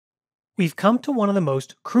We've come to one of the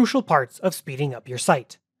most crucial parts of speeding up your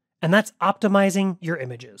site, and that's optimizing your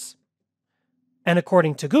images. And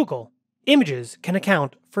according to Google, images can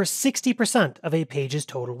account for 60% of a page's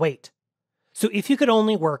total weight. So if you could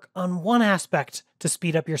only work on one aspect to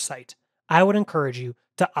speed up your site, I would encourage you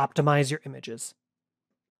to optimize your images.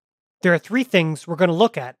 There are three things we're going to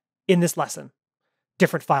look at in this lesson: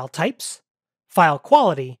 different file types, file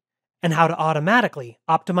quality, and how to automatically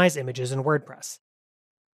optimize images in WordPress.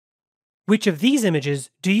 Which of these images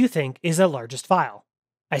do you think is the largest file?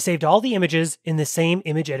 I saved all the images in the same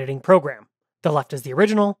image editing program. The left is the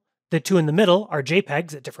original, the two in the middle are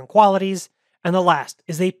JPEGs at different qualities, and the last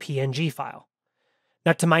is a PNG file.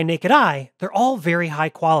 Now, to my naked eye, they're all very high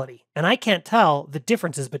quality, and I can't tell the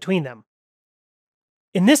differences between them.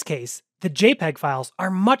 In this case, the JPEG files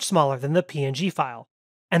are much smaller than the PNG file,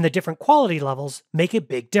 and the different quality levels make a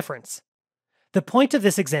big difference. The point of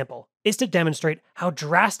this example is to demonstrate how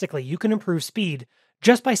drastically you can improve speed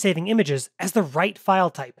just by saving images as the right file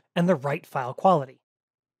type and the right file quality.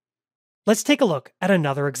 Let's take a look at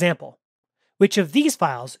another example. Which of these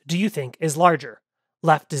files do you think is larger?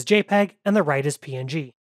 Left is JPEG and the right is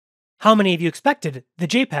PNG. How many of you expected the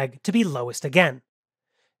JPEG to be lowest again?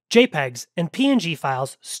 JPEGs and PNG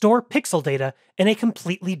files store pixel data in a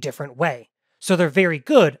completely different way, so they're very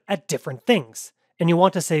good at different things, and you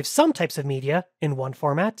want to save some types of media in one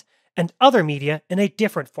format and other media in a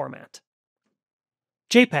different format.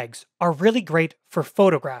 JPEGs are really great for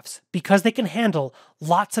photographs because they can handle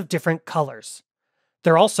lots of different colors.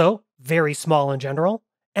 They're also very small in general,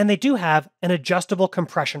 and they do have an adjustable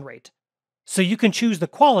compression rate, so you can choose the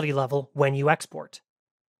quality level when you export.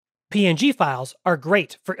 PNG files are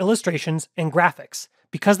great for illustrations and graphics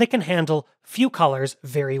because they can handle few colors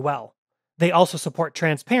very well. They also support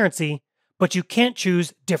transparency, but you can't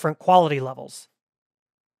choose different quality levels.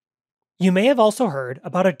 You may have also heard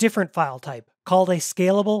about a different file type called a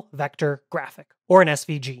scalable vector graphic, or an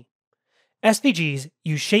SVG. SVGs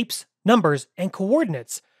use shapes, numbers, and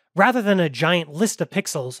coordinates rather than a giant list of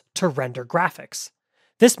pixels to render graphics.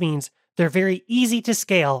 This means they're very easy to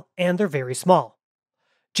scale and they're very small.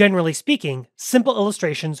 Generally speaking, simple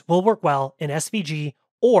illustrations will work well in SVG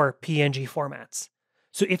or PNG formats.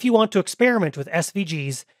 So if you want to experiment with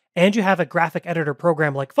SVGs and you have a graphic editor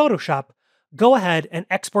program like Photoshop, go ahead and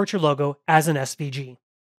export your logo as an SVG.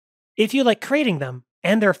 If you like creating them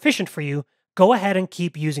and they're efficient for you, go ahead and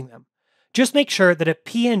keep using them. Just make sure that a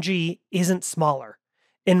PNG isn't smaller.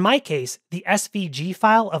 In my case, the SVG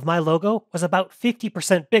file of my logo was about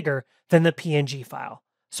 50% bigger than the PNG file,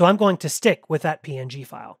 so I'm going to stick with that PNG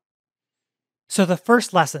file. So the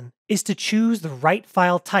first lesson is to choose the right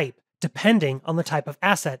file type depending on the type of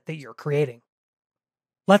asset that you're creating.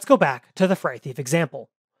 Let's go back to the Freythief example.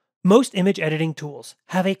 Most image editing tools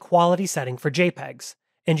have a quality setting for JPEGs,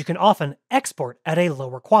 and you can often export at a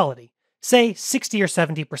lower quality, say 60 or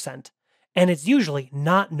 70%, and it's usually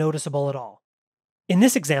not noticeable at all. In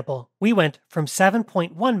this example, we went from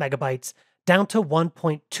 7.1 megabytes down to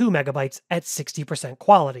 1.2 megabytes at 60%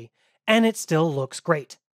 quality, and it still looks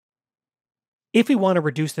great. If we want to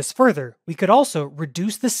reduce this further, we could also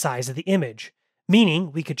reduce the size of the image,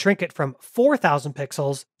 meaning we could shrink it from 4,000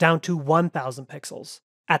 pixels down to 1,000 pixels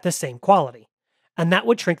at the same quality, and that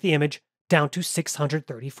would shrink the image down to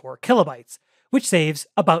 634 kilobytes, which saves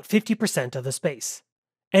about 50% of the space.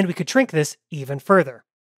 And we could shrink this even further.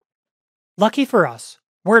 Lucky for us,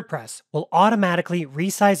 WordPress will automatically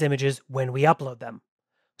resize images when we upload them.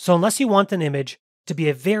 So unless you want an image to be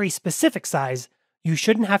a very specific size, you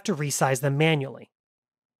shouldn't have to resize them manually.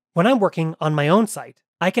 When I'm working on my own site,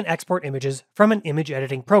 I can export images from an image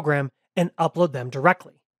editing program and upload them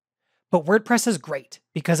directly. But WordPress is great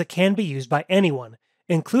because it can be used by anyone,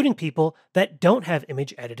 including people that don't have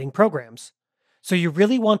image editing programs. So you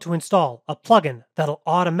really want to install a plugin that'll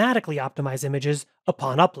automatically optimize images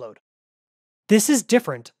upon upload. This is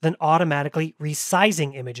different than automatically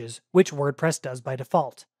resizing images, which WordPress does by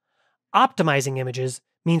default. Optimizing images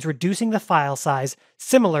means reducing the file size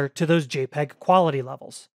similar to those JPEG quality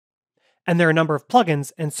levels. And there are a number of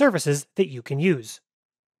plugins and services that you can use.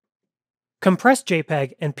 Compressed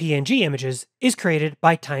JPEG and PNG images is created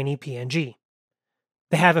by TinyPNG.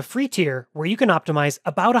 They have a free tier where you can optimize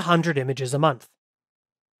about 100 images a month.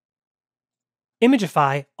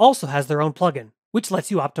 Imagify also has their own plugin, which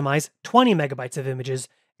lets you optimize 20 megabytes of images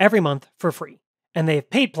every month for free, and they have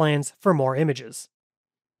paid plans for more images.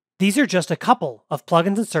 These are just a couple of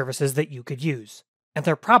plugins and services that you could use, and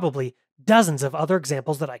there are probably dozens of other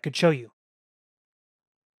examples that I could show you.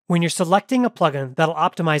 When you're selecting a plugin that'll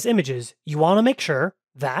optimize images, you want to make sure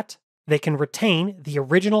that they can retain the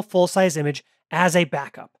original full-size image as a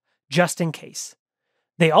backup, just in case.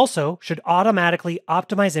 They also should automatically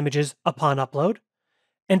optimize images upon upload.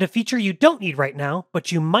 And a feature you don't need right now,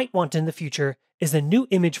 but you might want in the future, is a new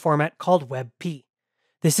image format called WebP.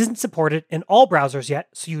 This isn't supported in all browsers yet,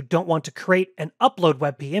 so you don't want to create and upload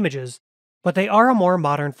WebP images, but they are a more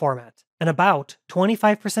modern format, and about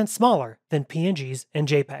 25% smaller than PNGs and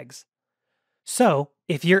JPEGs. So,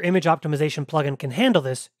 if your image optimization plugin can handle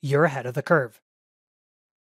this, you're ahead of the curve.